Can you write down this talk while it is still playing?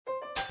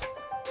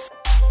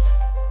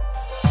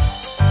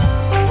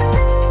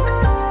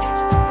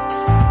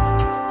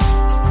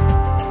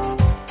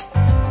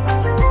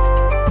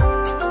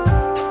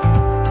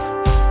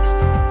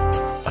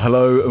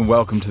Hello and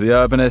welcome to The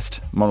Urbanist,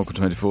 Monocle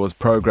 24's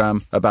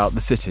programme about the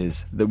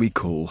cities that we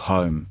call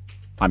home.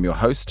 I'm your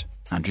host,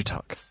 Andrew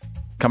Tuck.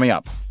 Coming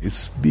up.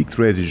 It's big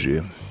tragedy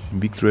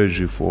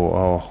for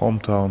our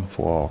hometown,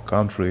 for our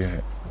country.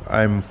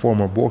 I'm a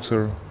former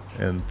boxer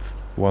and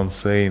once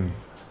saying,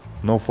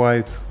 no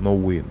fight, no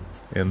win.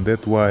 And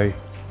that's why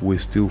we're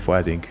still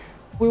fighting.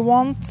 We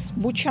want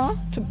Bucha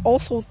to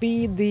also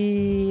be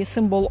the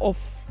symbol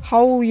of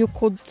how you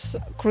could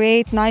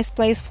create nice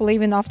place for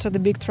living after the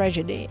big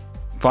tragedy.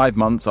 5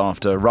 months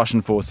after Russian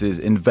forces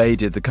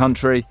invaded the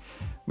country,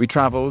 we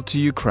travel to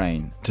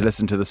Ukraine to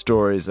listen to the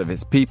stories of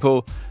its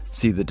people,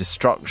 see the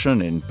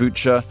destruction in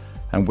Bucha,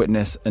 and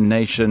witness a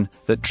nation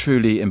that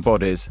truly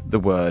embodies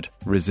the word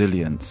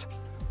resilience.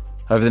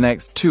 Over the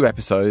next 2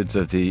 episodes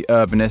of The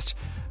Urbanist,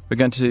 we're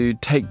going to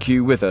take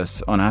you with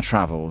us on our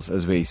travels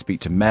as we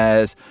speak to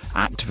mayors,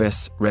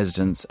 activists,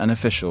 residents and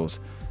officials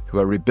who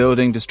are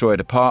rebuilding destroyed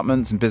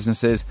apartments and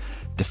businesses,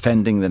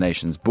 defending the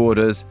nation's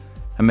borders,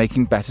 and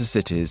making better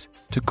cities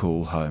to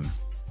call home.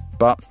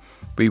 But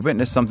we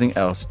witness something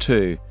else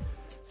too.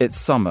 It's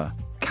summer.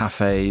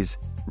 Cafes,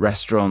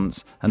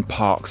 restaurants and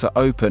parks are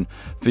open.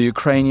 For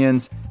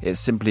Ukrainians, it's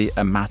simply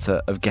a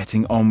matter of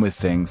getting on with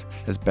things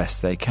as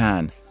best they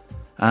can.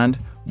 And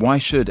why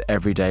should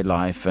everyday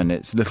life and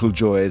its little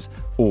joys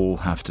all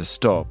have to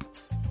stop?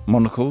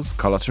 Monocle's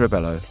Carla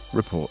Tarabello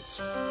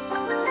reports.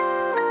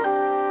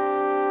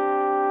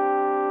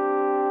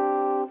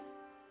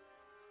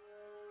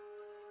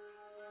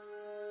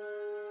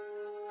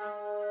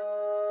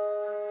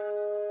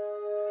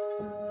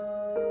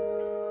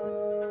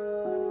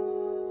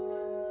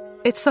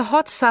 It's a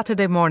hot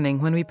Saturday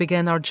morning when we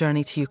begin our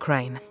journey to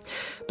Ukraine.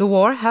 The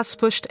war has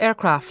pushed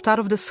aircraft out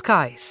of the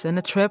skies, and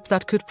a trip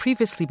that could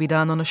previously be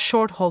done on a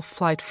short-haul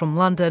flight from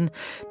London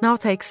now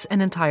takes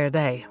an entire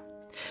day.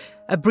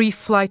 A brief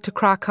flight to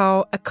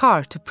Krakow, a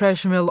car to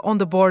Przemyśl on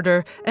the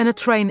border, and a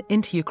train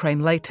into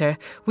Ukraine later,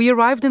 we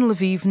arrived in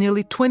Lviv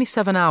nearly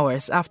 27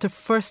 hours after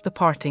first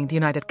departing the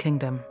United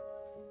Kingdom.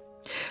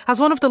 As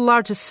one of the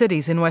largest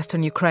cities in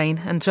western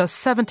Ukraine and just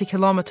 70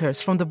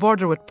 kilometers from the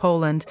border with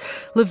Poland,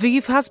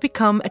 Lviv has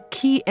become a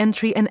key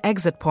entry and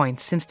exit point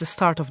since the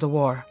start of the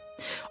war.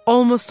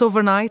 Almost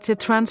overnight,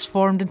 it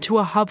transformed into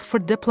a hub for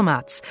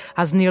diplomats,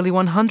 as nearly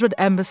 100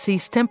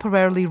 embassies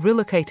temporarily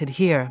relocated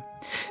here.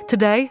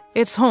 Today,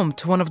 it's home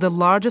to one of the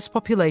largest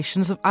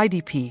populations of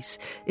IDPs,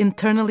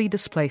 internally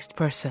displaced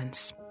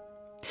persons.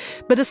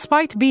 But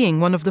despite being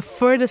one of the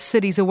furthest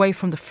cities away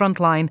from the front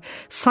line,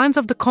 signs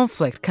of the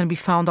conflict can be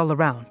found all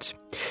around.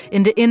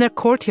 In the inner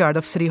courtyard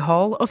of City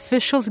Hall,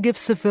 officials give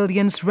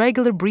civilians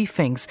regular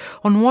briefings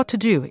on what to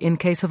do in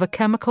case of a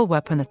chemical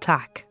weapon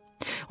attack.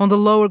 On the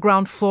lower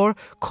ground floor,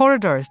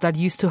 corridors that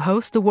used to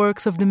host the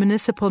works of the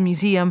Municipal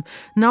Museum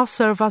now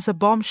serve as a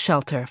bomb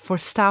shelter for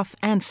staff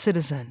and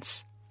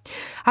citizens.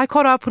 I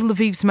caught up with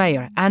Lviv's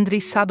mayor, Andriy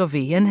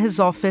Sadovy, in his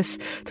office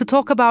to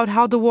talk about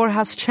how the war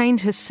has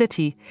changed his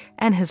city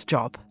and his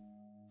job.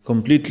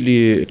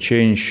 Completely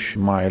changed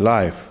my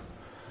life.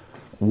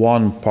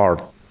 One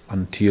part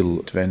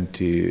until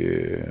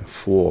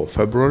 24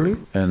 February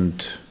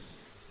and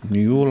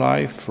new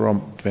life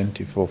from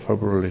 24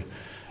 February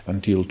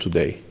until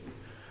today.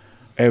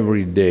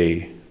 Every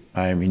day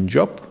I'm in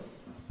job,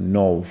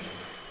 no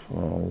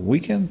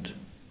weekend,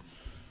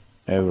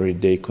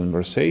 everyday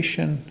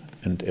conversation,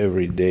 and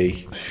everyday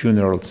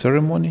funeral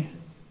ceremony,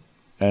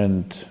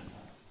 and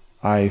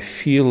I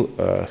feel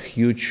a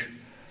huge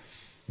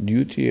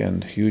duty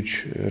and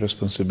huge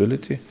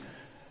responsibility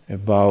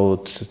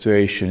about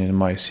situation in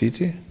my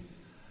city,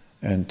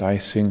 and I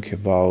think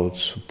about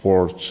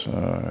support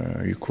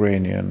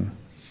Ukrainian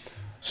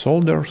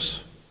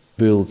soldiers,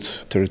 build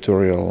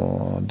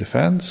territorial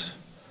defense,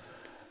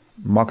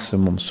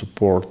 maximum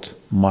support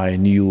my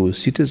new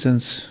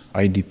citizens,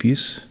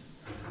 IDPs,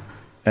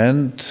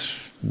 and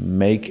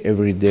make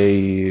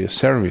everyday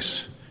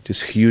service.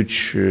 This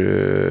huge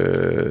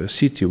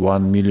city,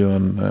 1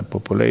 million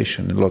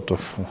population, a lot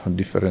of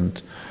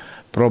different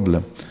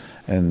problem,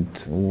 and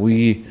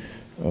we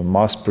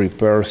must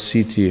prepare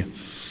city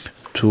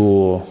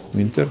to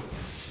winter.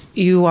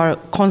 You are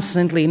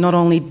constantly not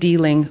only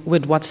dealing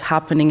with what's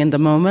happening in the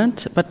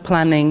moment, but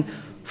planning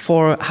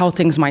for how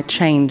things might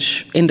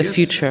change in the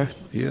future.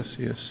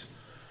 Yes.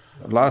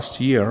 Last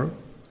year,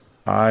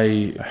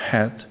 I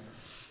had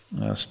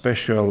a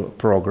special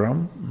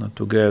program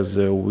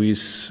together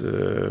with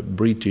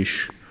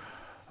British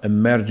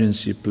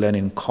Emergency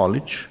Planning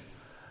College.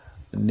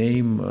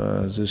 Name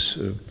this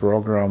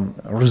program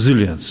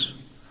Resilience.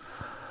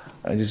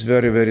 It is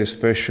very, very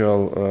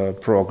special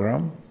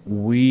program.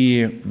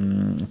 We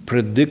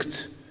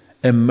predict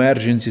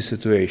emergency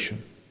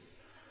situation.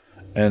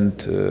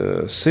 And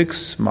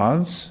 6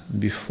 months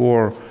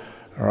before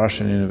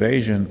Russian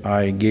invasion,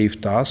 I gave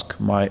task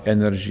my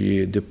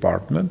energy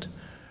department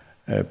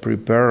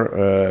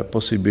prepare a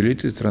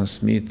possibility to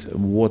transmit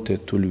water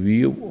to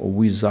Lviv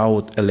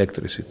without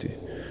electricity.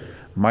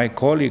 My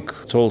colleague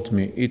told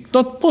me it's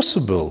not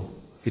possible.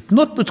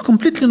 It's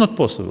completely not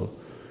possible.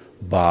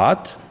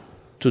 But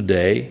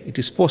today it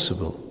is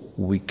possible.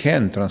 we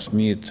can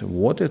transmit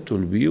water to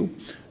Lviv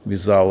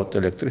without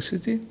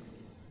electricity.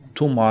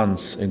 2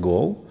 months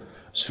ago,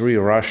 3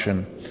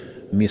 Russian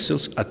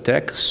missiles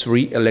attacked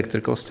 3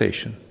 electrical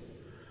stations,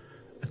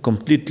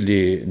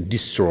 completely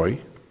destroy,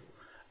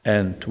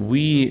 and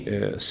we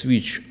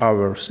switch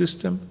our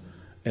system,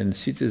 and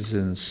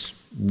citizens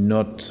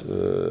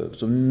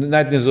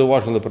навіть не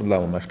зауважили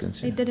проблему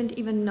мешканці. They didn't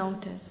even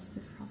notice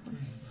this problem.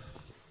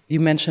 You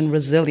mentioned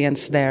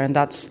resilience there, and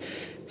that's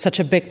such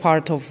a big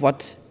part of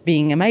what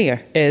being a mayor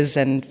is,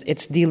 and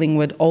it's dealing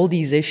with all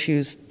these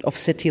issues of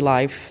city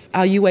life.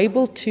 Are you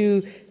able to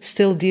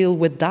still deal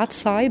with that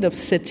side of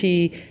city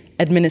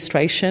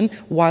administration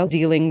while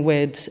dealing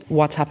with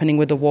what's happening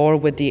with the war,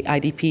 with the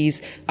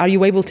IDPs? Are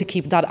you able to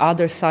keep that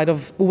other side of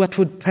what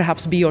would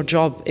perhaps be your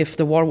job if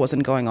the war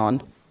wasn't going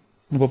on?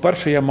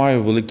 По-перше, я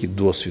маю великий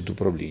досвід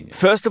управління.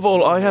 First of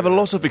all, I have a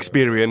lot of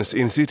experience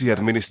in city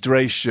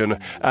administration,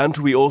 and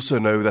we also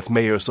know that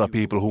mayors are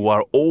people who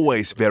are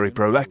always very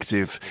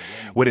proactive.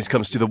 When it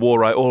comes to the war,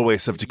 I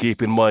always have to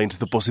keep in mind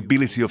the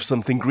possibility of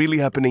something really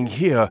happening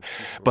here,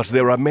 but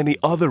there are many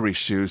other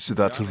issues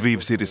that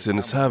Lviv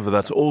citizens have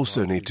that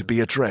also need to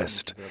be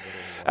addressed.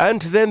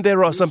 And then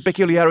there are some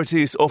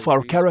peculiarities of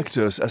our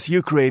characters as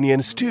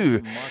Ukrainians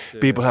too.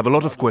 People have a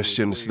lot of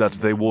questions that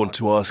they want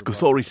to ask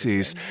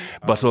authorities,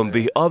 but on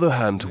the other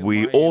hand, we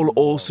all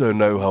also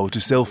know how to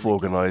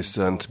self-organize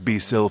and be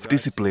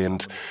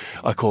self-disciplined.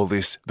 I call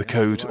this the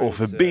code of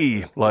a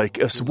bee, like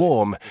a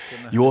swarm.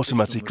 You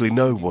automatically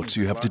know what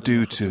you have to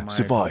do to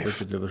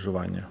survive.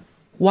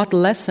 What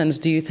lessons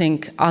do you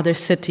think other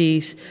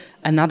cities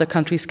and other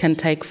countries can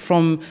take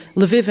from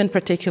Lviv in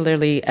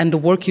particularly, and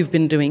the work you've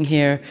been doing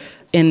here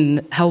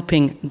in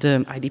helping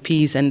the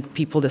IDPs and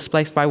people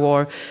displaced by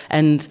war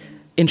and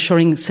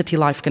ensuring city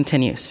life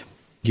continues?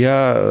 So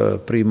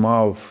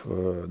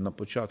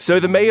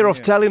the mayor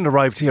of Tallinn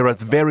arrived here at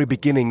the very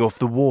beginning of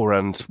the war,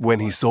 and when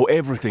he saw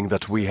everything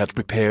that we had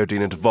prepared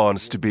in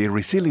advance to be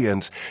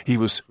resilient, he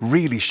was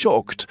really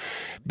shocked,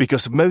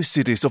 because most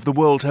cities of the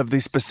world have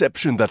this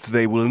perception that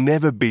they will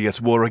never be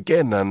at war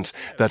again and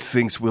that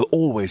things will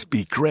always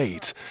be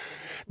great.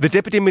 The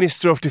Deputy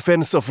Minister of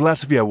Defense of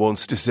Latvia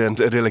wants to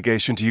send a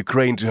delegation to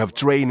Ukraine to have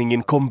training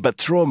in combat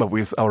trauma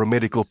with our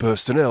medical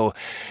personnel,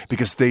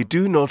 because they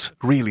do not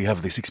really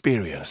have this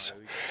experience.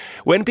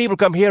 When people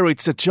come here,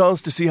 it's a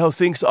chance to see how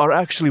things are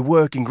actually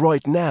working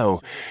right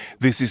now.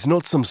 This is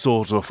not some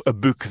sort of a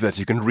book that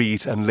you can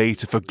read and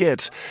later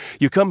forget.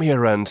 You come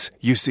here and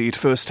you see it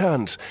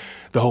firsthand.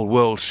 The whole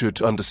world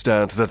should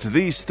understand that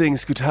these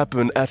things could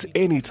happen at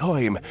any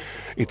time.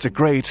 It's a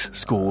great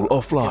school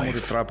of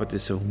life.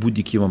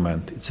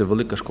 It's a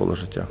велика школа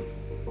життя.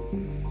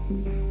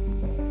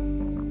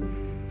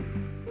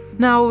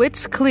 Now,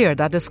 it's clear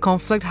that this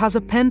conflict has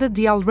upended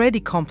the already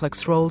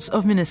complex roles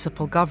of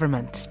municipal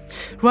government.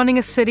 Running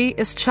a city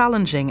is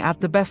challenging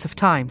at the best of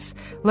times,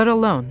 let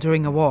alone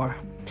during a war.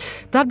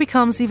 That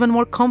becomes even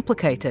more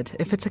complicated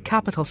if it's a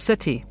capital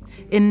city.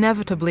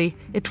 Inevitably,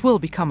 it will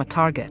become a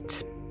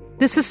target.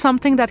 This is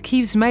something that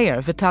Kyiv's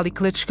mayor, Vitaly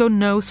Klitschko,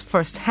 knows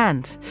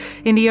firsthand.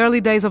 In the early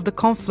days of the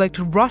conflict,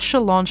 Russia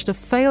launched a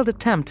failed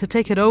attempt to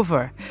take it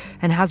over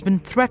and has been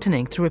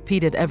threatening to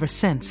repeat it ever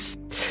since.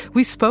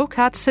 We spoke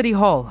at City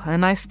Hall,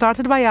 and I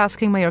started by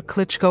asking Mayor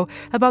Klitschko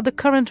about the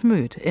current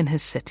mood in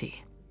his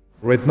city.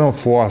 Right now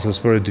for us it's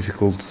a very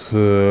difficult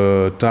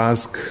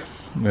task.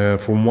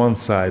 From one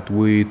side,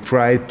 we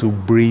try to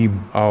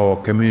bring our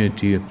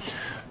community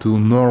to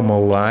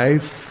normal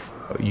life,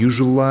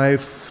 usual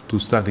life, to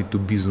starting to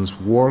business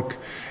work,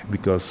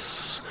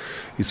 because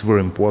it's very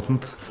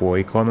important for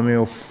economy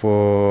of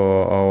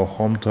our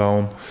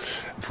hometown.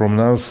 From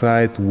another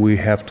side, we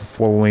have to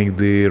following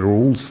the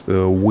rules.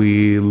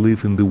 We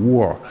live in the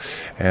war,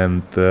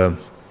 and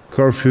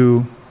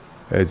curfew,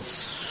 it's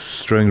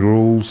strong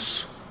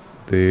rules,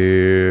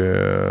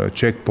 the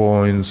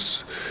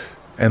checkpoints,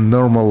 and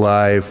normal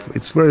life.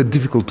 It's very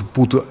difficult to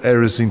put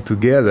everything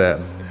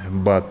together.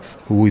 But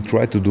we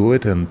try to do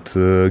it and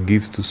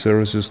give to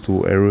services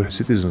to every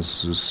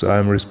citizens.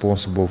 I'm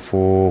responsible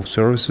for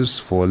services,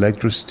 for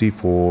electricity,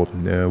 for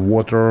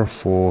water,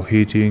 for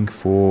heating,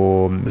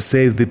 for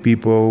save the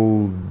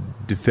people,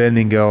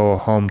 defending our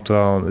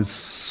hometown. It's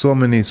so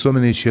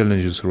many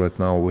challenges right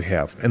now we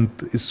have, and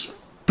it's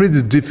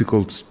pretty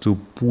difficult to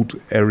put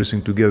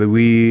everything together.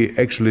 We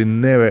actually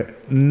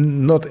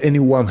not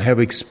anyone have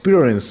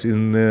experience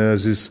in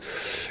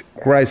this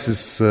crisis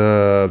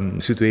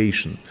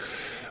situation.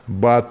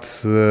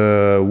 But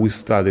we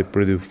study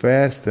pretty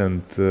fast,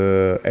 and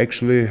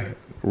actually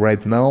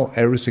right now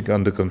everything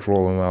under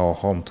control in our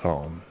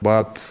hometown.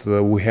 But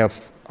we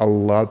have a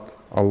lot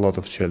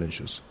of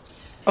challenges.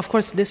 Of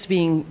course, this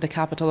being the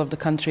capital of the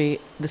country,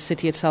 the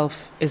city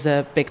itself is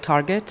a big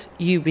target.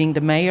 You being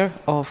the mayor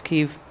of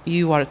Kyiv,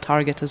 you are a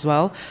target as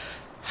well.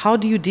 How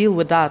do you deal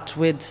with that,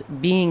 with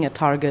being a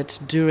target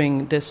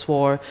during this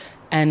war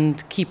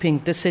and keeping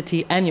the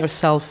city and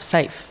yourself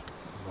safe?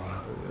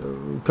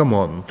 Come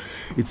on,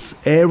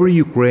 it's every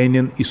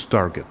Ukrainian is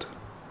target.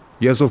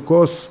 Yes, of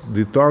course,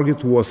 the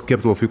target was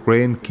capital of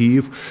Ukraine,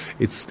 Kyiv.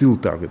 It's still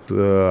target.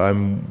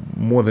 I'm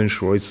more than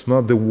sure. It's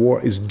not the war,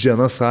 it's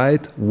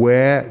genocide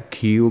where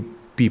killed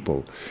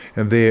people.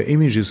 And the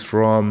images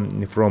from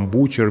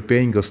Bucha,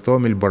 Irpin,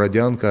 Gostomel,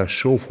 Borodyanka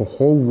show for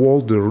whole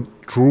world the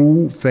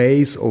true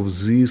face of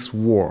this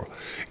war.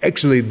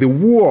 Actually, the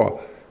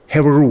war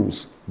have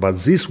rules, but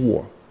this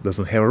war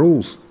doesn't have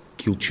rules.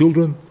 Kill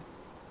children,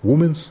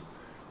 women,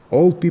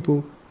 old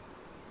people,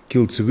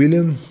 kill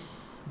civilian,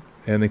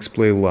 and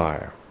explain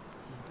liar.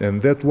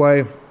 And that's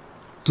why,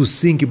 to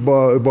think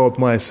about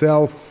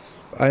myself,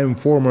 I am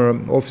former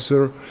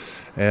officer,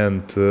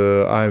 and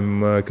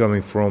I'm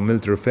coming from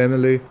military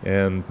family,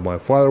 and my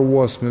father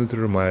was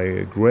military,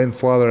 my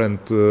grandfather, and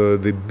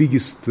the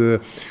biggest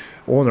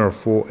honor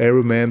for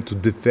every man to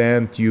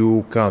defend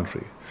your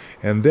country.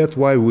 And that's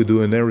why we're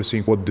doing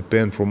everything what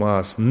depends from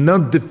us.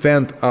 Not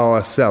defend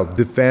ourselves,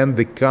 defend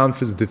the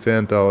countries,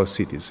 defend our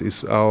cities.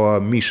 It's our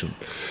mission.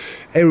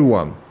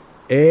 Everyone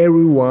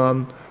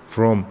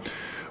from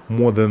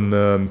more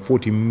than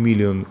 40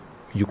 million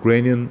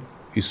Ukrainian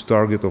is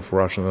target of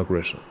Russian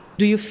aggression.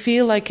 Do you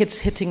feel like it's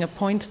hitting a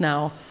point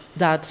now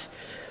that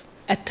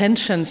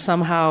attention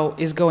somehow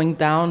is going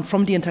down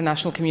from the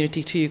international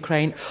community to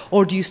Ukraine,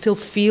 or do you still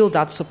feel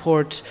that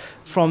support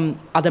from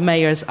other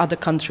mayors, other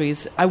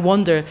countries? I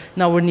wonder,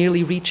 now we're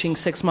nearly reaching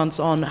 6 months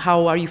on,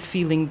 how are you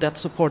feeling that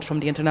support from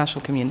the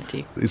international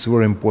community? It's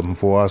very important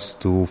for us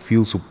to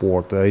feel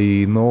support.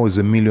 I know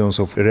the millions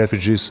of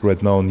refugees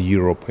right now in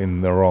Europe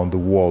and around the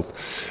world.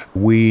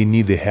 We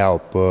need the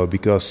help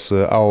because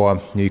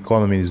our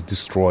economy is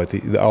destroyed,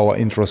 our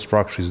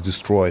infrastructure is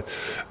destroyed,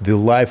 the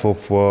life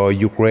of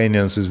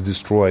Ukrainians is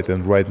destroyed,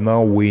 and right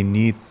now we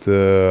need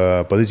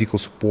political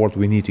support,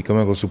 we need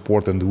economic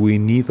support, and we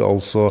need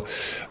also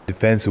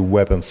defensive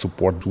weapons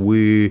support.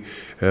 We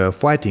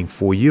fighting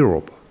for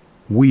Europe.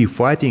 We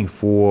fighting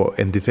for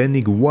and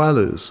defending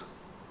values,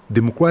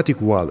 democratic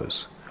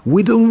values.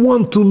 We don't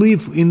want to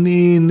live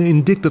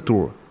in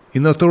dictator,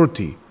 in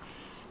authority.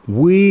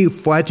 We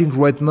fighting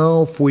right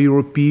now for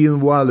European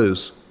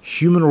values,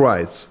 human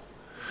rights,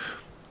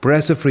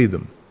 press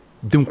freedom,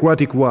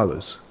 democratic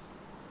values.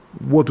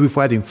 What we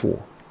fighting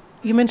for?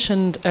 You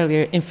mentioned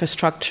earlier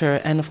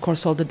infrastructure and, of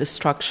course, all the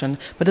destruction,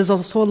 but there's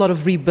also a lot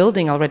of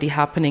rebuilding already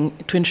happening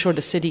to ensure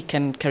the city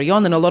can carry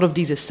on, and a lot of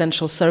these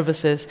essential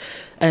services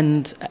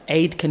and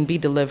aid can be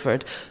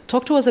delivered.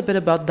 Talk to us a bit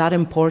about that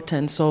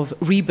importance of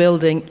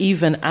rebuilding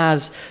even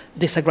as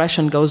this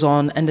aggression goes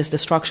on and this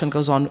destruction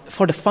goes on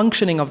for the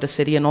functioning of the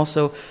city and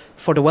also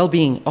for the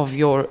well-being of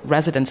your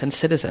residents and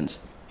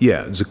citizens.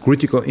 Yeah, the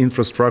critical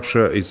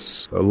infrastructure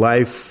is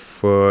life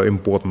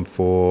important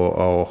for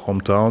our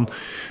hometown.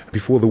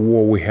 Before the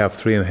war, we have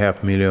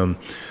 3.5 million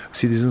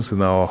citizens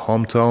in our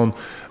hometown.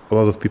 A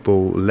lot of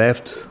people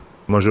left.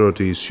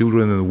 Majority is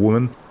children and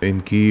women.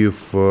 In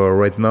Kyiv,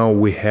 right now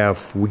we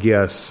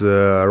guess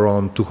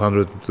around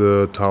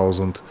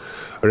 200,000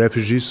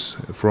 refugees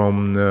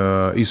from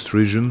East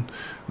region.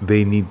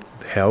 They need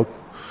help,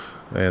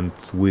 and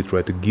we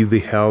try to give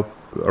the help,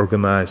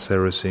 organize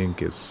everything.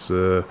 It's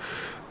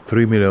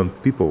 3 million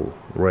people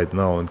right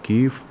now in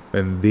Kyiv,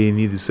 and they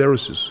need the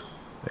services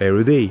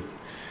every day,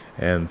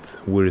 and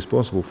we're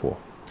responsible for.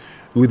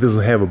 We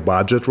doesn't have a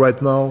budget right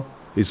now.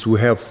 We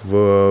have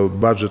a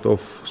budget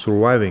of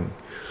surviving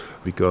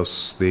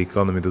because the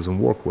economy doesn't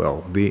work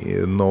well.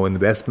 No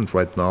investment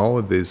right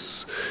now.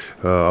 There's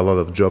a lot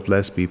of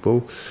jobless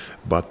people,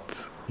 but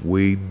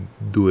we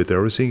do it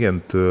everything,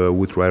 and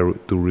we try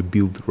to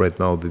rebuild right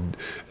now.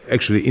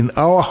 Actually, in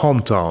our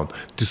hometown,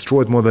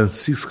 destroyed more than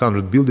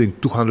 600 buildings,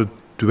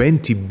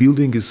 220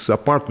 buildings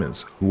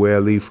apartments where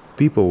live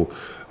people,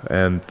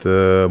 and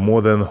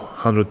more than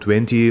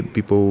 120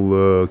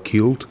 people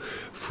killed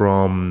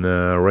from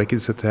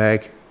rockets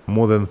attack.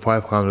 More than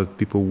 500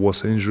 people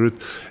was injured,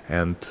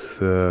 and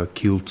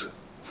killed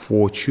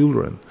 4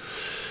 children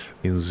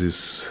in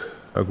this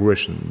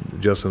aggression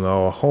just in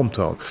our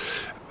hometown.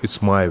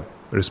 It's my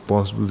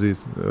responsibility,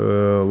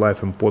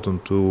 life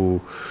important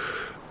to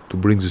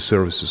bring the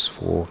services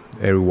for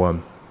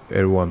everyone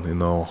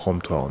in our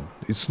hometown.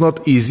 It's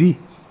not easy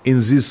in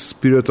this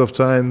period of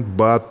time,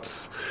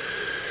 but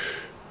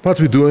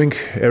we're doing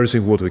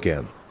everything what we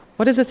can.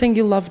 What is the thing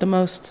you love the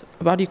most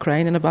about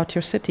Ukraine and about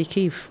your city,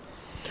 Kyiv?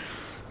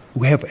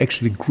 We have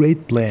actually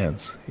great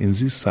plans in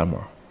this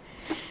summer.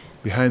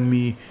 Behind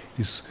me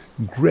is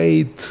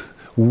great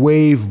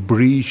wave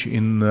bridge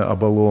in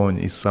Abalon.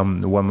 It's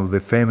one of the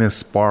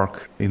famous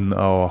park in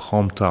our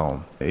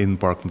hometown, in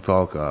Park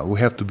Natalka. We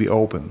have to be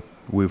open.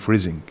 We're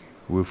freezing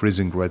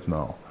right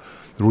now.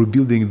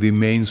 Rebuilding the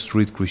main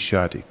street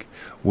Krishchatyk.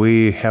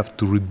 We have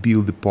to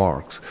rebuild the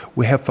parks.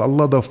 We have a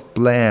lot of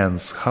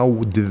plans how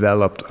we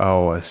developed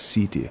our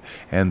city,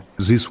 and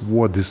this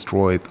war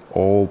destroyed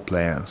all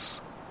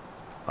plans.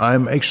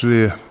 I'm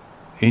actually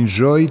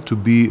enjoy to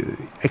be,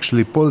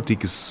 actually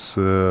politics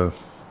is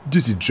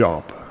duty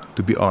job,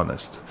 to be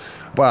honest.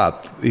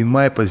 But in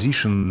my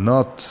position,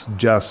 not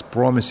just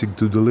promising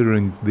to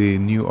delivering the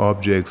new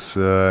objects,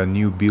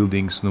 new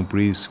buildings, new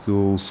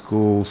preschools,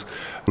 schools,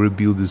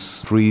 rebuild the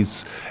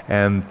streets,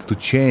 and to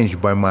change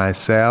by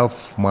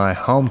myself my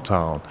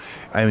hometown.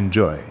 I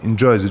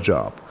enjoy the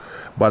job.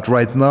 But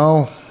right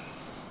now,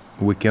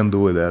 we can't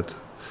do that.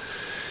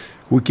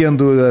 We can't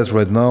do that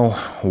right now.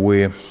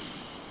 We're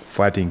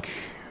fighting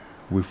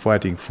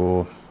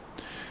for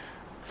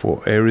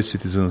every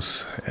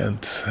citizens, and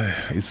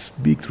it's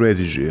big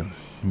tragedy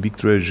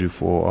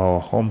for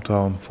our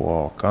hometown,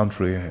 for our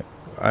country.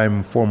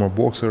 I'm former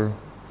boxer,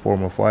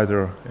 former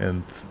fighter,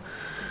 and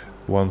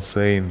one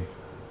saying,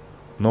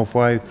 no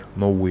fight,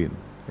 no win.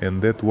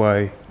 And that's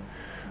why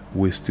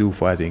we're still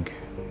fighting.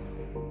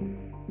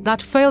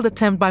 That failed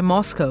attempt by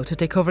Moscow to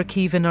take over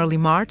Kyiv in early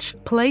March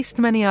placed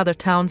many other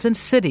towns and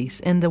cities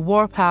in the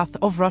warpath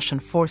of Russian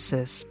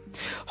forces.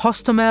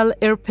 Hostomel,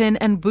 Irpin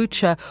and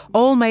Bucha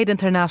all made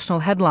international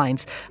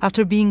headlines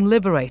after being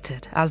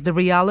liberated as the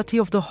reality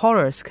of the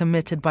horrors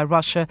committed by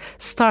Russia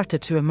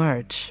started to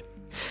emerge.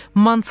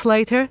 Months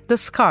later, the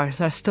scars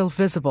are still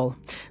visible.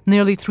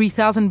 Nearly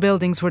 3,000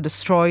 buildings were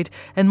destroyed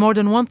and more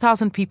than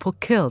 1,000 people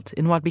killed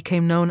in what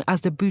became known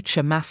as the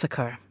Bucha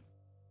massacre.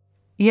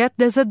 Yet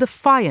there's a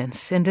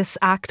defiance in this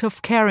act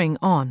of carrying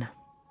on.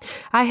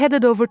 I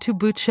headed over to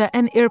Bucha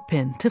and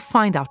Irpin to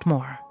find out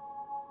more.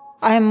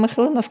 I'm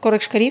Mikhylina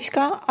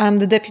Skoryk-Shkarivska. I'm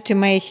the deputy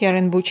mayor here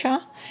in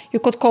Bucha. You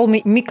could call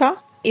me Mika.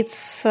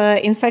 It's,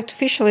 in fact,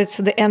 officially it's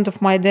the end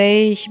of my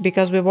day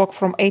because we work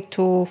from 8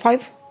 to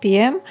 5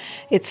 p.m.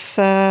 It's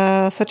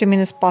 30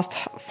 minutes past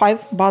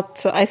 5,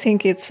 but I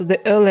think it's the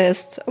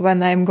earliest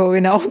when I'm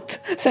going out,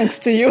 thanks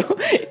to you,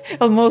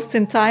 almost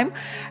in time.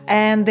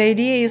 And the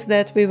idea is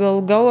that we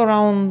will go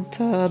around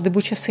the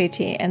Bucha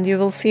city and you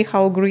will see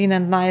how green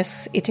and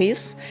nice it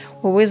is.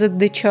 We visit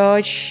the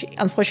church,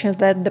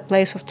 unfortunately at the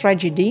place of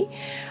tragedy,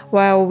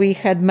 where we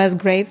had mass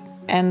grave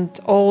and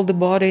all the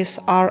bodies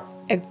are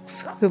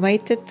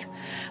exhumated,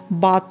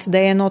 but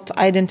they are not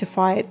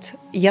identified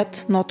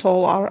yet. Not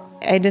all are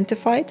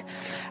identified.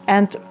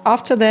 And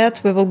after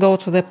that, we will go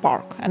to the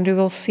park and we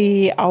will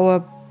see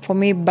our, for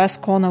me,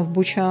 best corner of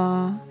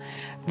Bucha,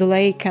 the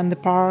lake and the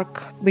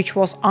park, which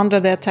was under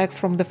the attack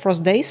from the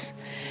first days,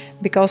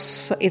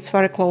 because it's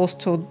very close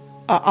to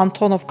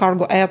Antonov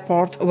Cargo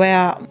Airport,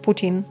 where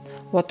Putin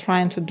was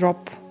trying to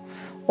drop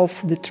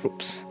off the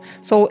troops.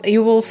 So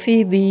you will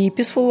see the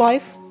peaceful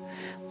life,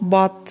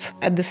 but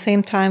at the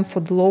same time for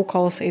the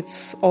locals,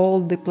 it's all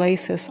the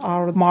places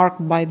are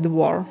marked by the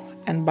war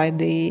and by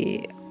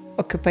the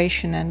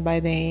occupation and by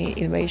the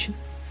invasion.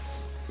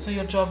 So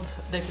your job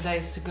day to day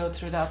is to go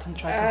through that and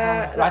try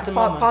to write a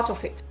moment? Part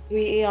of it.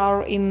 We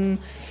are in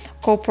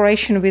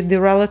cooperation with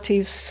the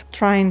relatives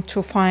trying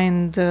to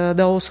find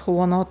those who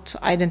are not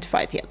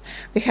identified yet.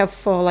 We have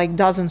like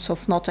dozens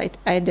of not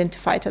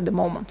identified at the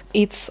moment.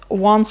 It's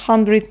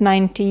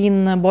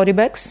 119 body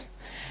bags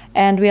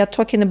and we are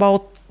talking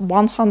about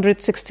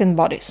 116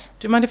 bodies.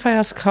 Do you mind if I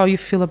ask how you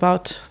feel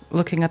about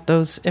looking at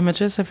those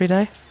images every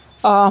day?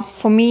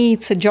 For me,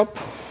 it's a job,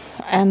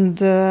 and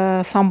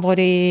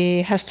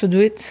somebody has to do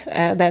it.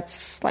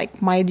 That's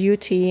like my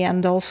duty,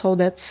 and also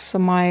that's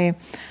my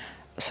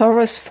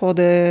service for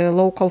the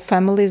local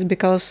families,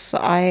 because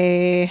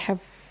I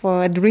have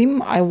a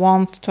dream. I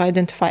want to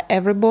identify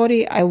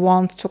everybody. I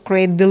want to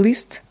create the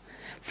list,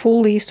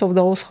 full list of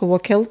those who were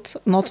killed,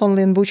 not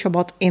only in Bucha,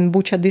 but in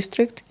Bucha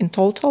district, in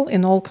total,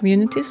 in all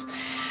communities.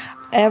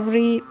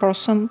 Every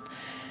person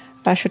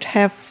should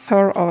have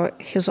her or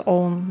his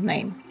own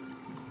name.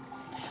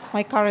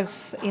 My car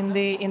is in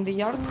the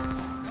yard.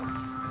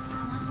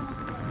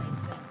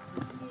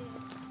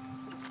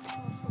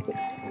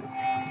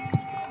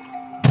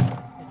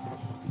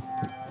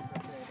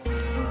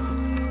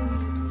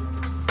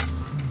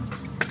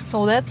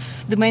 So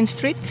that's the main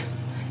street,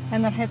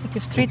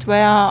 Energetic Street,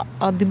 where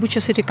the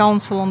Bucha City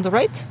Council on the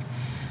right,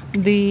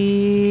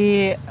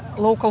 the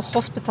local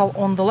hospital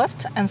on the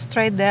left, and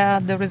straight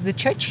there is the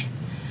church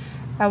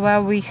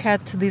where we had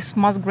this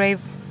mass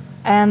grave.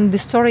 And the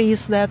story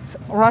is that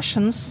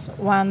Russians,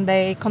 when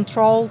they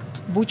controlled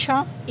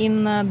Bucha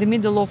in the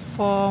middle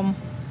of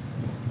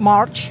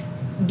March,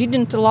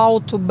 didn't allow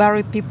to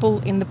bury people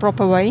in the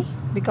proper way,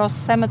 because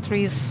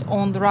cemeteries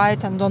on the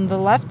right and on the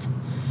left.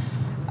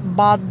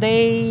 But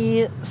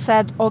they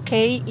said,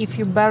 okay, if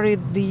you bury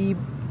the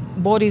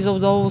bodies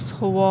of those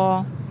who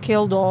were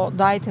killed or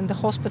died in the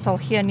hospital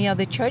here near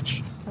the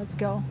church, let's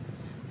go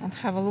and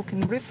have a look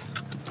in brief.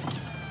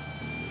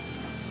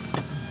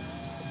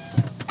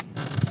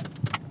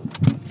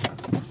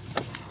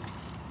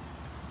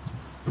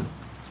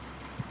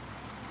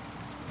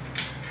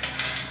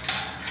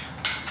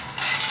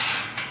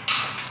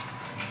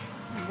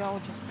 Go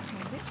just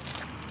like this.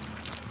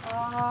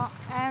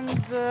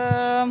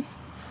 And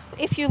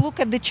if you look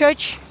at the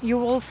church, you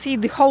will see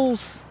the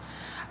holes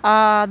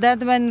that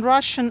when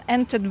Russian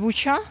entered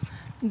Bucha,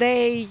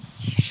 they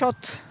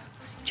shot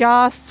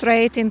just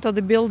straight into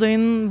the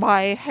building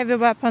by heavy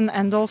weapon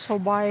and also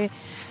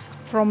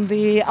from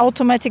the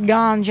automatic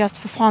gun, just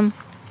for fun.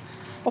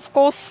 Of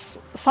course,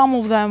 some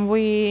of them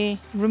we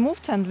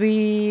removed and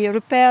we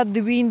repaired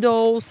the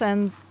windows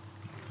and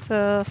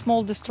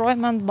small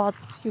destroyment, but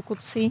you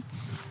could see.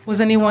 Was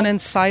anyone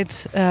inside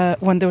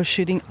when they were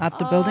shooting at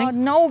the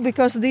building? No,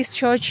 because this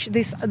church,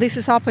 this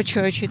is upper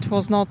church, it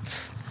was not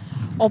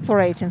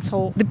operating.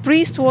 So the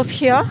priest was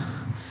here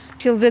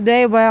till the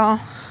day where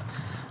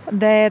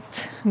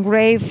that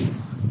grave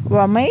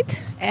were made,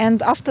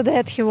 and after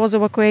that he was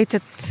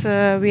evacuated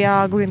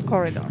via Green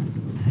Corridor.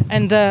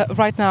 And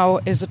right now,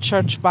 is the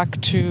church back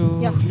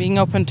to being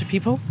open to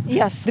people?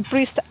 Yes, the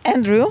priest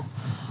Andrew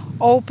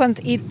opened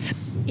it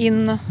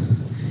in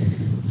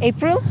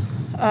April,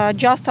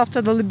 just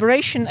after the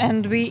liberation,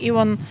 and we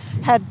even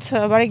had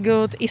a very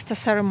good Easter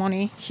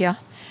ceremony here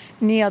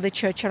near the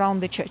church,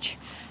 around the church.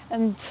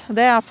 And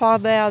there, far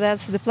there,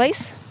 that's the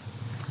place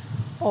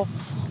of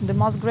the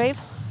mass grave.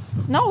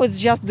 Now it's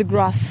just the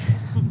grass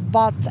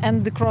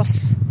and the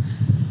cross.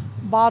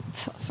 But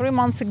 3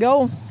 months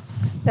ago,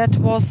 that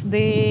was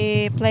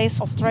the place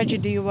of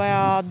tragedy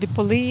where the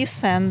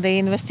police and the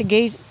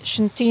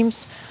investigation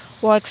teams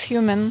were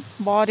exhuming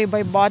body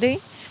by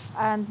body.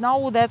 And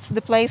now that's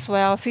the place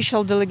where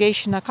official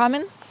delegations are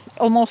coming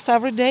almost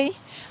every day,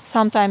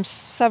 sometimes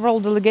several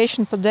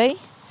delegations per day.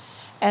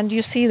 And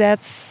you see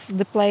that's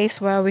the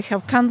place where we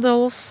have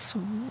candles,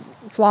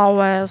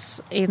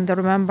 flowers in the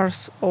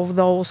remembrance of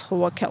those who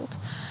were killed,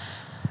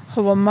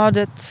 who were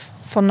murdered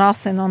for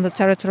nothing on the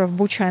territory of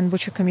Bucha and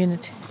Bucha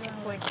community.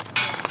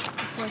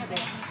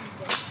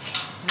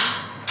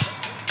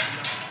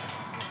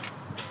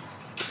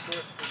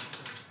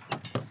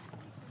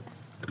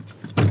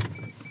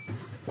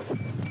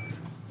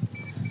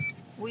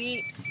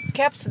 We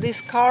kept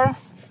this car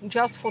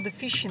just for the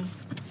fishing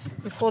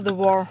before the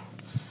war.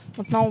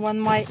 But now when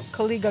my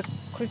colleague are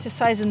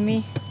criticizing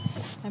me,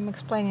 I'm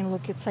explaining,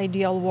 look, it's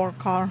ideal war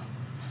car.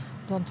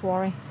 Don't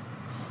worry.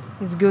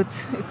 It's good.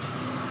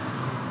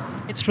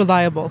 It's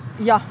reliable.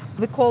 Yeah,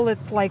 we call it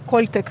like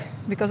Coltec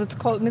because it's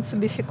called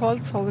Mitsubishi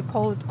Colt, so we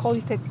call it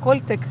Coltec.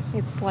 Coltec,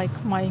 it's like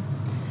my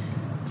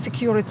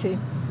security.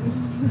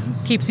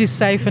 Keeps you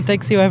safe and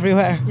takes you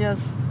everywhere.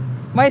 Yes,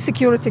 my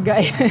security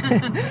guy.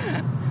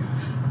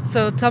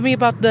 So tell me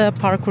about the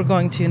park we're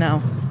going to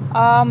now.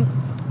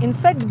 In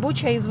fact,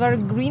 Bucha is very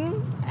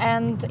green,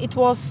 and it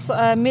was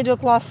a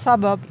middle-class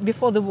suburb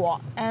before the war,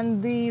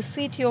 and the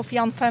city of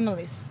young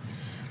families.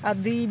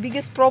 The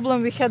biggest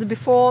problem we had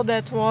before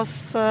that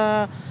was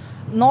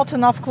not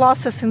enough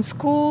classes in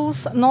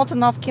schools, not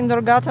enough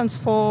kindergartens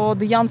for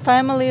the young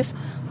families.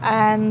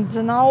 And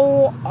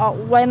now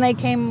when I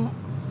came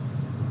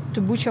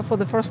to Bucha for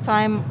the first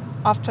time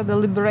after the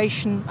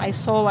liberation, I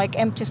saw like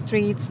empty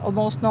streets,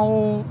 almost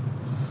no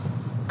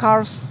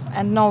cars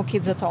and no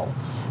kids at all.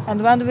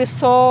 And when we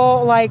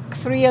saw like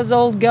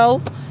 3-year-old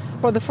girl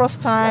for the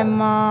first time,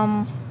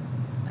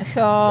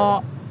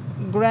 her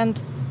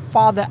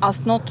grandfather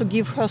asked not to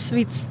give her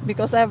sweets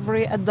because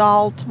every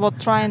adult was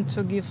trying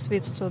to give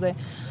sweets to the,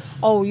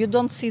 you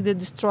don't see the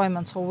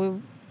destroyment, so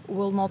we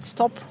will not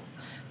stop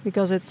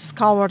because it's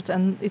covered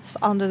and it's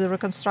under the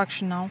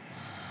reconstruction now.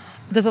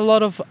 There's a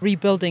lot of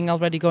rebuilding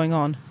already going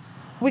on.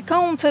 We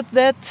counted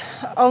that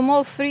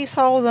almost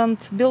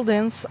 3,000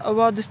 buildings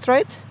were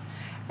destroyed,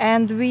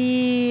 and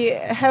we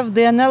have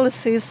the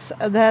analysis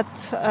that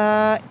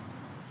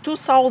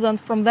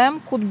 2,000 from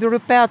them could be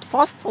repaired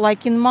fast,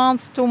 like in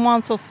months, 2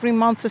 months or 3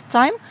 months'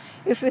 time,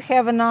 if we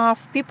have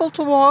enough people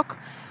to work,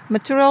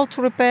 material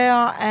to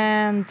repair,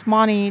 and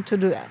money to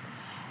do that.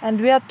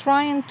 And we are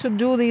trying to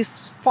do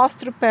this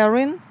fast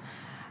repairing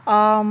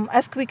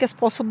as quick as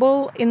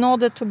possible in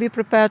order to be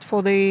prepared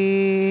for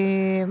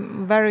the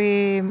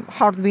very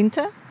hard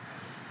winter.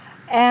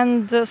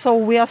 And so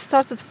we are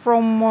started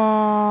from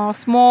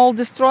small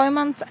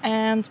destroyment,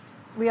 and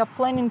we are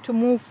planning to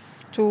move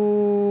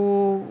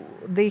to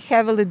the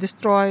heavily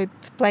destroyed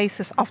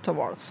places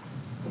afterwards.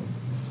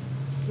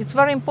 It's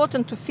very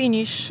important to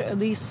finish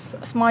this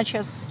as much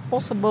as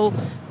possible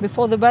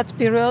before the wet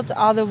period,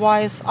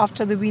 otherwise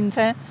after the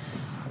winter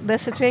the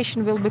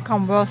situation will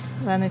become worse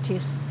than it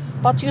is.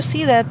 But you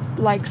see that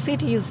like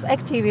city is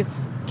active,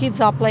 kids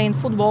are playing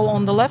football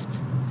on the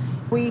left.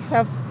 We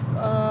have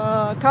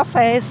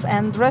cafes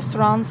and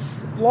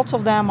restaurants, lots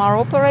of them are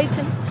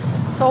operating.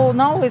 So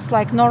now it's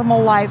like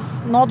normal life,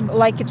 not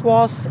like it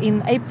was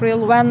in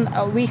April when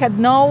we had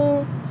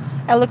no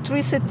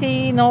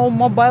electricity, no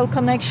mobile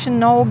connection,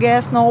 no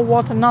gas, no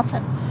water,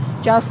 nothing.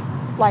 Just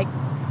like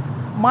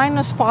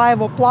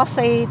 -5 or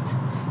 +8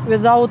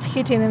 without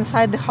heating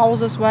inside the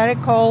houses, very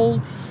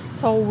cold.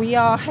 So we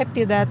are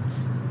happy that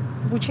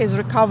Bucha is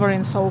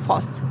recovering so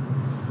fast.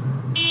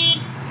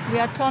 We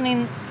are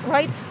turning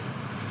right.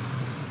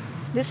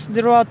 This is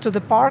the road to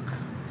the park,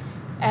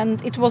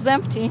 and it was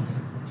empty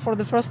for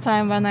the first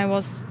time when I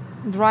was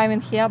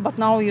driving here, but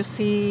now you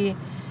see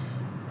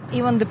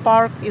even the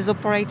park is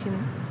operating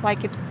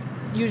like it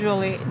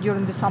usually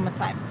during the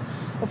summertime.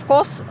 Of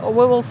course,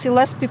 we will see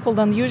less people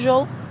than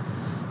usual,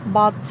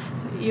 but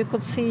you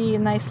could see a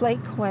nice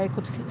lake where I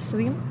could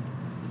swim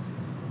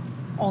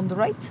on the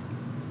right.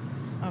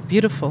 Oh,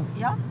 beautiful.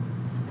 Yeah.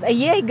 A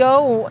year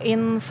ago,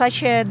 in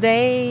such a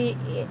day,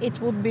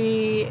 it would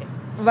be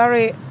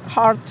very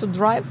hard to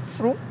drive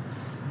through,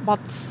 but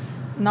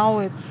now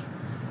it's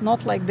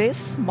not like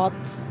this, but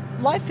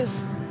life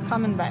is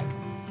coming back.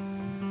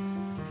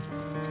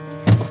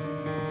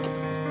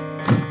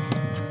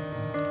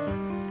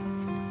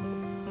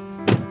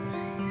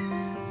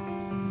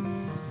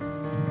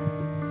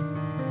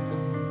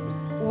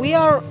 We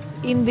are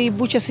in the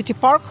Bucha City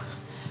Park.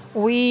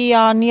 We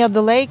are near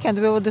the lake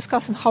and we were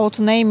discussing how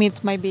to name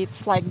it. Maybe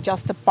it's like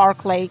just a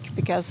park lake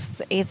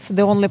because it's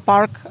the only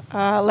park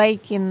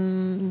lake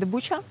in the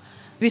Bucha.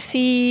 We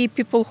see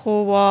people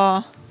who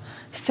are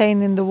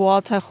staying in the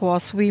water, who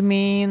are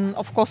swimming.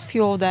 Of course,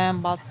 few of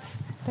them, but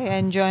they are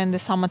enjoying the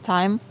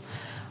summertime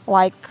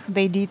like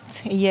they did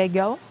a year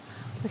ago.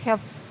 We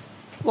have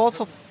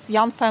lots of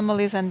young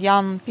families and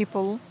young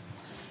people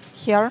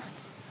here.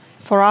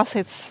 For us,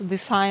 it's the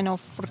sign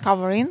of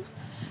recovering,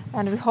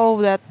 and we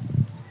hope that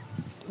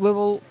we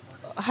will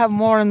have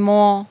more and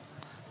more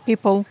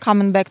people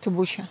coming back to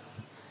Bucha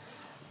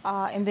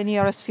in the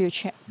nearest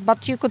future.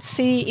 But you could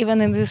see even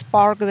in this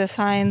park the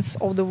signs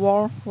of the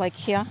war, like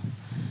here.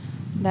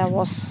 There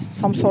was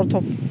some sort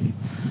of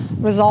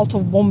result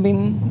of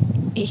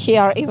bombing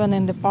here, even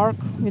in the park.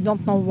 We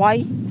don't know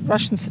why.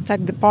 Russians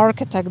attacked the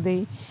park, attacked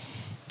the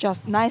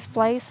just nice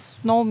place,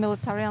 no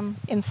military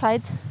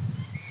inside,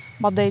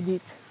 but they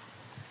did.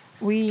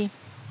 We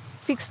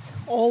fixed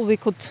all we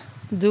could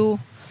do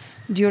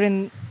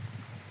during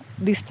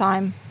this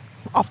time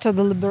after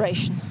the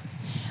liberation.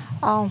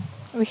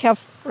 We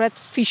have Red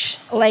Fish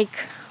Lake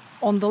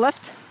on the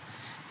left,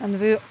 and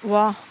we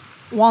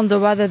wonder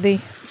whether the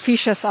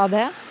fishes are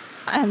there,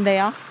 and they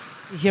are.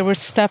 Here we're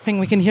stepping,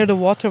 we can hear the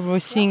water, we're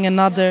seeing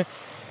another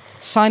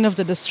sign of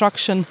the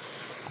destruction.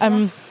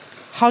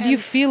 How do you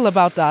feel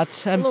about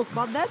that? Look,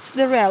 but that's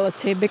the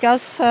reality,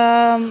 because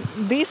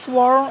this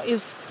war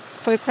is,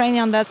 for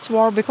Ukrainian, that's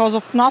war because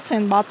of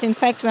nothing, but in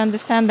fact we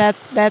understand that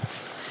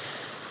that's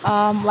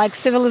like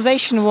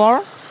civilization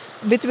war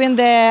between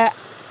the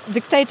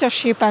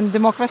dictatorship and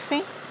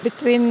democracy,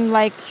 between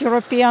like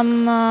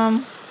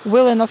European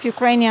willing of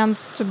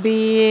Ukrainians to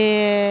be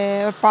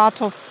a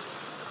part of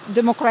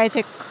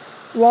democratic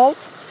world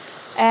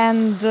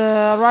and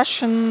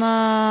Russian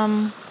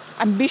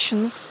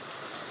ambitions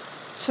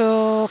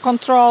to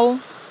control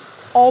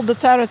all the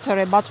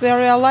territory. But we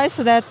realize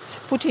that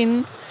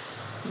Putin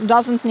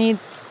doesn't need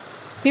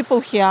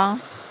people here.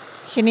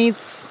 He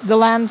needs the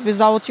land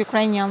without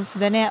Ukrainians,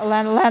 the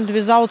land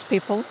without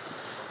people.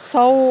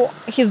 So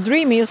his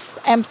dream is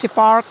empty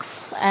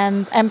parks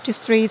and empty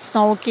streets,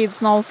 no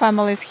kids, no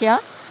families here.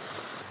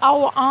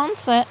 Our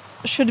answer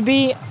should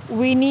be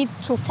we need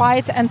to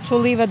fight and to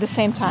live at the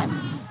same time.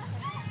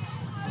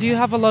 Do you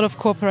have a lot of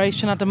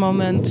cooperation at the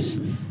moment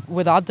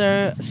with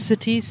other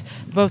cities,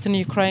 both in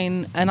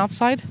Ukraine and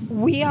outside?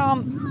 We are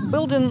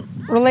building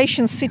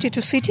relations city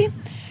to city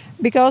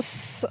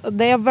because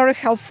they are very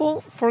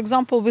helpful. For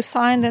example, we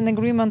signed an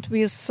agreement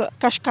with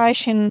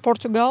Cascais in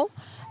Portugal,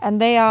 and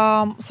they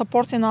are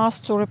supporting us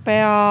to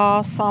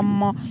repair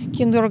some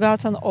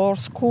kindergarten or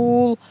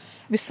school.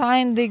 We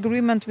signed the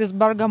agreement with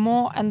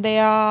Bergamo, and they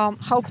are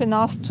helping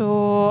us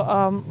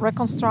to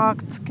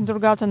reconstruct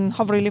kindergarten in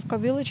Havrilivka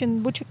village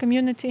in Bucha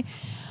community.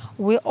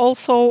 We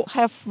also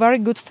have very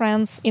good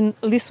friends in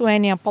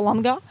Lithuania,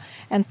 Palanga,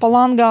 and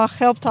Palanga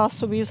helped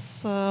us with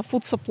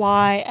food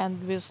supply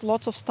and with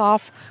lots of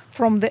stuff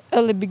from the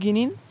early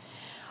beginning.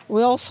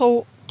 We're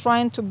also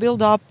trying to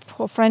build up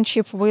a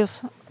friendship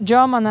with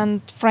German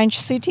and French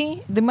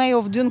city. The mayor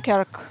of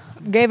Dunkirk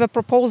gave a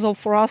proposal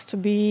for us to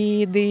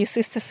be the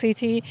sister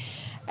city,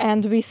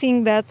 and we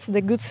think that's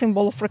the good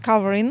symbol of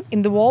recovering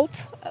in the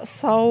world.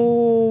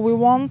 So we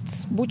want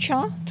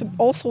Bucha to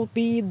also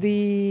be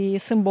the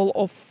symbol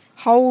of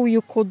how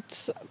you could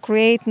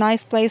create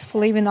nice place for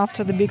living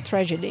after the big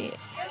tragedy.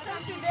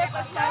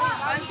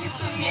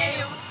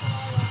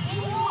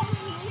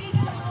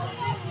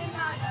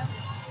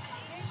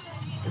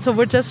 So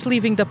we're just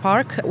leaving the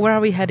park. Where are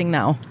we heading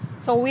now?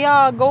 So we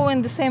are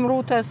going the same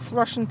route as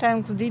Russian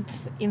tanks did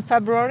in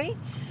February.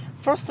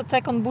 First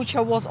attack on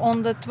Bucha was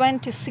on the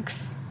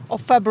 26th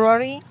of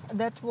February.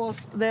 That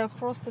was their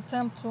first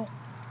attempt to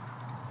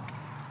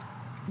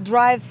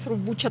drive through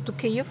Bucha to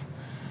Kyiv.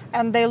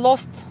 And they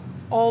lost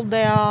all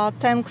their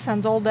tanks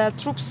and all their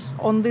troops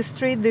on this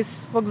street,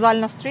 this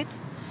Vokzalna street.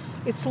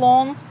 It's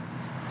long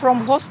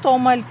from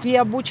Hostomel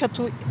via Bucha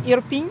to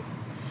Irpin.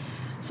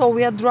 So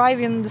we are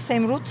driving the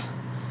same route.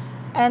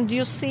 And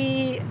you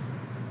see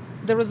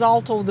the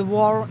result of the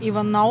war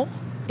even now.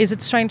 Is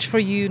it strange for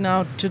you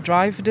now to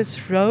drive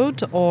this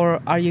road, or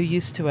are you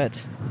used to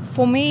it?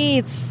 For me,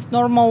 it's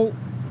normal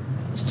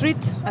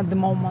street at the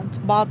moment.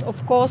 But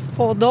of course,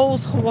 for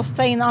those who were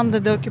staying under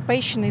the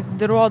occupation, it's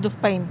the road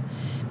of pain.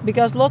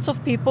 Because lots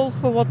of people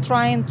who were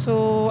trying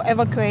to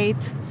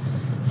evacuate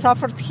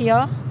suffered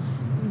here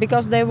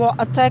because they were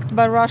attacked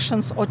by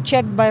Russians or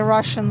checked by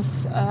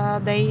Russians.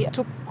 They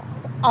took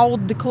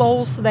out the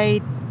clothes,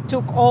 they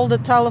took all the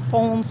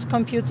telephones,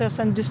 computers,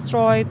 and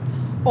destroyed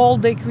all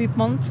the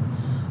equipment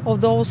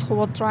of those who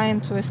were trying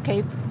to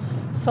escape.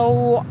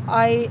 So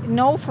I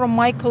know from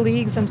my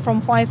colleagues and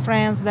from my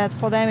friends that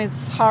for them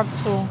it's hard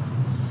to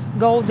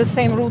go the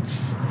same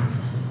routes.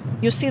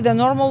 You see the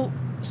normal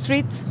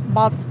street,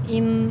 but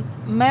in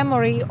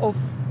memory of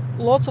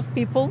lots of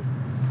people,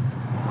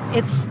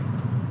 it's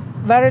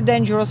very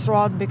dangerous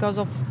road because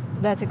of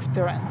that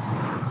experience.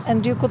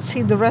 And you could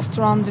see the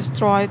restaurant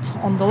destroyed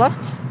on the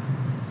left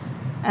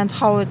and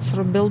how it's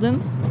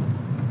rebuilding.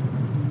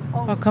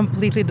 Or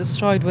completely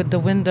destroyed with the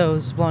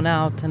windows blown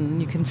out, and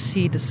you can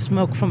see the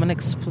smoke from the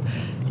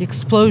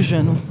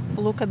explosion.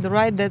 Look at the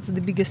right, that's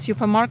the biggest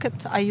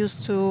supermarket. I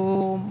used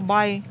to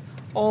buy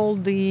all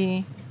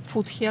the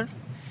food here,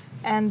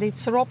 and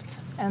it's robbed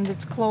and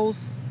it's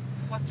closed.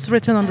 What's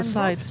written on the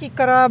side?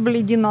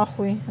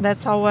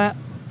 That's our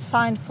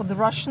sign for the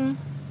Russian.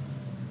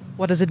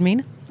 What does it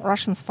mean?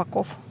 Russians fuck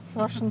off.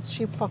 Russians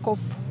ship fuck off.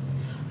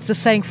 It's a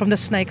saying from the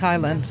Snake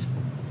Island.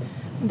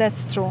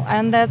 That's true,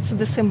 and that's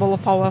the symbol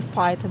of our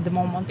fight at the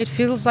moment. It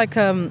feels like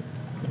a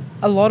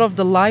lot of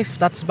the life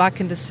that's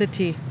back in the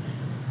city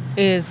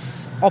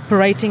is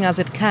operating as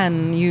it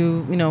can.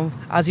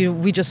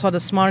 We just saw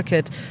this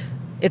market.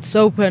 It's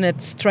open,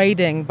 it's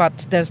trading,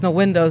 but there's no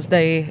windows.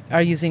 They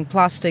are using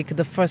plastic.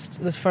 The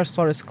first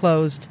floor is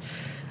closed.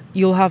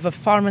 You'll have a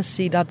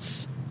pharmacy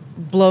that's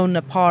blown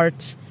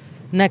apart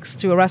next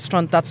to a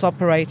restaurant that's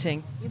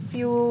operating. If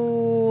you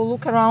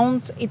look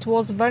around, it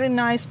was a very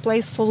nice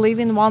place for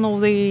living, one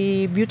of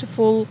the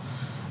beautiful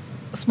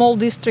small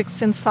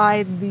districts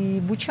inside the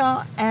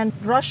Bucha, and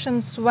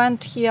Russians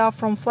went here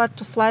from flat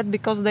to flat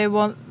because they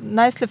were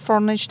nicely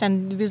furnished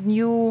and with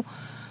new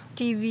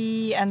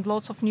TV and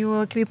lots of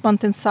new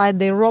equipment inside.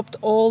 They robbed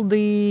all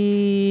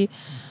the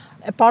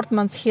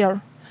apartments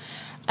here,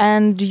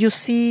 and you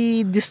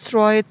see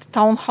destroyed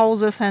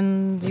townhouses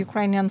and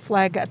Ukrainian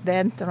flag at the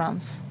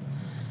entrance.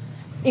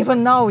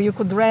 Even now you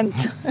could rent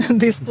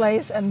this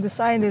place, and the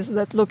sign is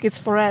that, look, it's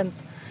for rent.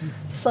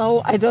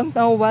 So I don't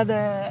know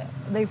whether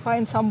they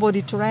find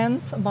somebody to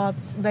rent, but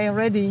they are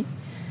ready.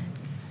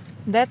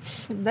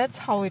 That's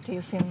how it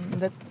is in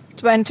the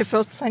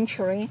 21st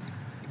century.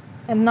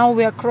 And now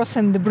we are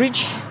crossing the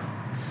bridge.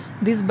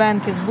 This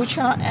bank is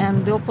Bucha,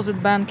 and the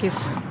opposite bank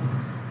is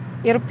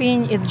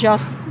Irpin. It's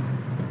just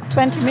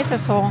 20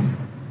 meters on.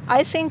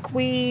 I think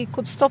we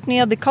could stop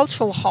near the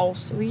cultural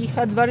house. We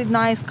had very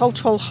nice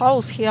cultural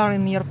house here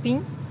in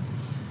Irpin,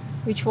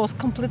 which was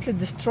completely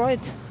destroyed.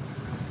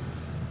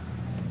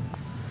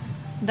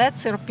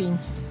 That's Irpin,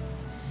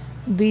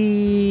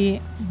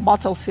 the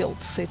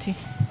battlefield city.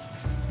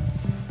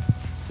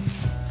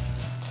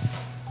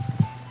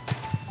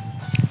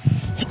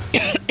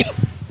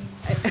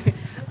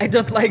 I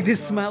don't like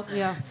this smell.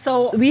 Yeah.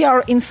 So we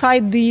are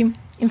inside the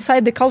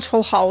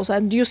cultural house,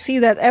 and you see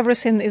that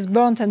everything is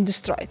burnt and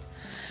destroyed.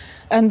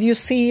 And you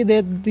see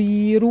that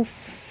the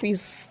roof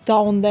is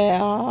down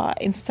there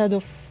instead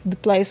of the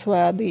place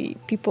where the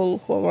people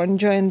who were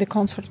enjoying the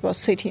concert were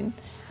sitting.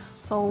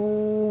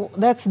 So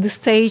that's the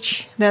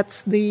stage,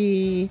 that's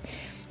the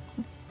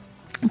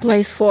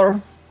place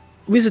for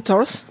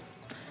visitors.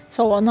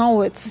 So now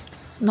it's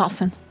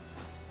nothing.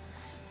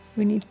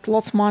 We need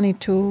lots of money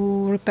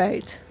to repair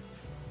it.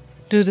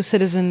 Do the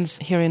citizens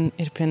here in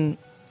Irpin,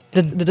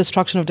 the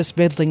destruction of this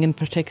building in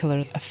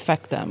particular,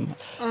 affect them?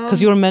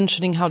 Because you were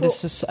mentioning how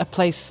this is a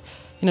place,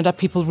 that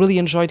people really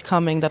enjoyed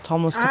coming, that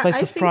almost a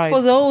place of pride. I think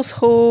for those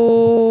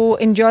who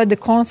enjoyed the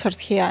concert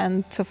here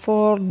and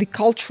for the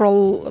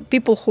cultural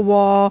people who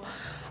were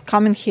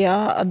coming here,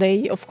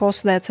 of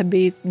course, that's a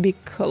big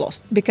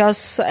loss.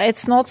 Because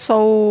it's not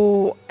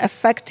so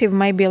effective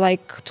maybe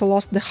like to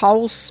lose the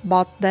house,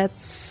 but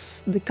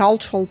that's the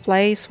cultural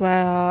place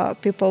where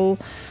people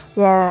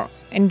were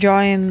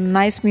enjoying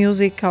nice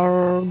music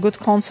or good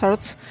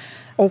concerts.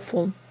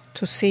 Awful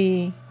to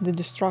see the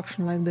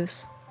destruction like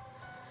this.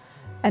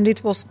 And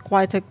it was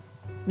quite a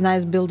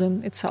nice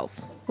building itself.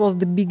 It was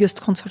the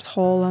biggest concert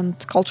hall and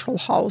cultural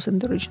house in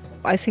the region.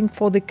 I think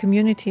for the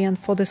community and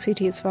for the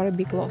city it's very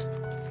big loss.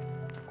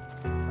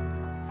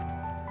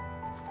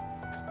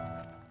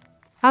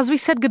 As we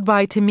said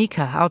goodbye to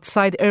Mika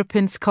outside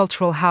Irpin's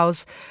cultural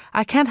house,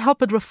 I can't help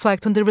but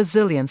reflect on the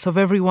resilience of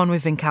everyone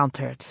we've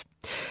encountered.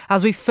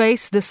 As we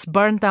face this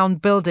burnt-down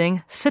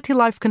building, city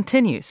life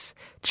continues.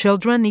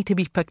 Children need to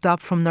be picked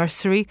up from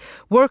nursery,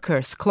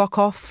 workers clock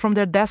off from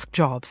their desk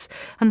jobs,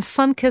 and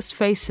sun-kissed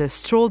faces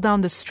stroll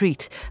down the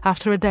street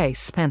after a day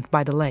spent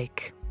by the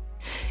lake.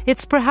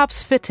 It's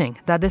perhaps fitting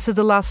that this is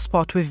the last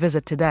spot we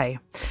visit today.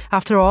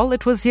 After all,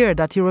 it was here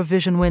that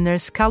Eurovision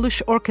winners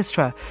Kalush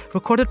Orchestra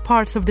recorded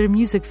parts of their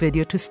music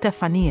video to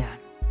Stefania.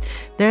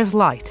 There's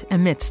light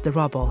amidst the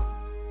rubble.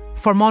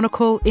 For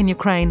Monocle in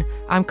Ukraine,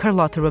 I'm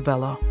Carlotta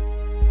Rebello.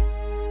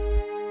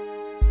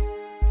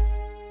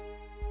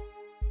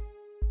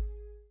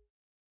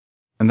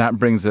 And that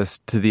brings us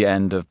to the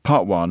end of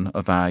part one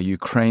of our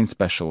Ukraine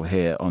special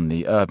here on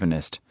The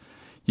Urbanist.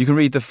 You can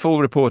read the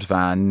full report of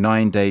our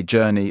 9-day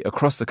journey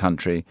across the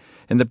country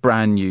in the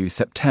brand new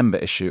September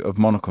issue of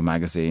Monocle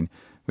magazine,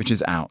 which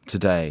is out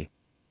today.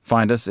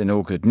 Find us in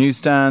all good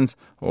newsstands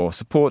or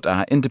support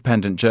our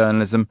independent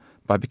journalism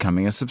by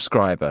becoming a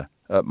subscriber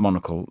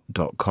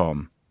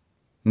monocle.com.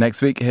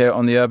 Next week here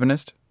on The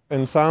Urbanist.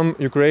 In some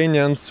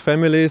Ukrainian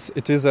families,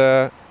 it is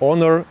an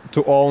honor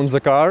to own the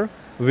car.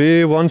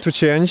 We want to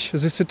change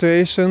the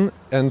situation,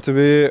 and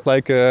today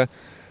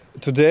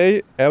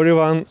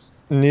everyone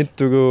needs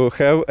to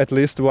have at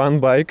least one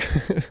bike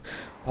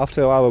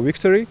after our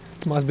victory.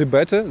 It must be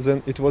better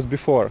than it was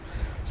before.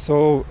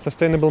 So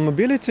sustainable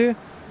mobility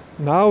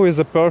now is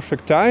a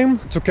perfect time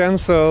to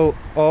cancel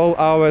all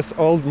our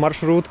old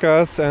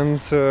marshrutkas and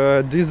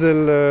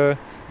diesel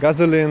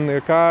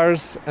gasoline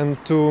cars and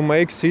to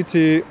make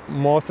city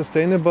more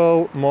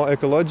sustainable, more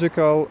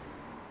ecological.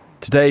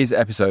 Today's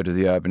episode of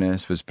The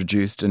Urbanist was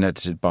produced and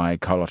edited by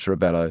Carlotta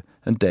Rebello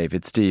and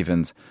David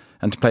Stevens.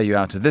 And to play you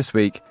out of this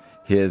week,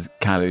 here's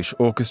Kalush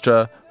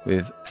Orchestra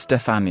with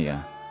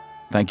Stefania.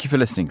 Thank you for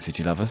listening,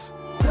 City Lovers.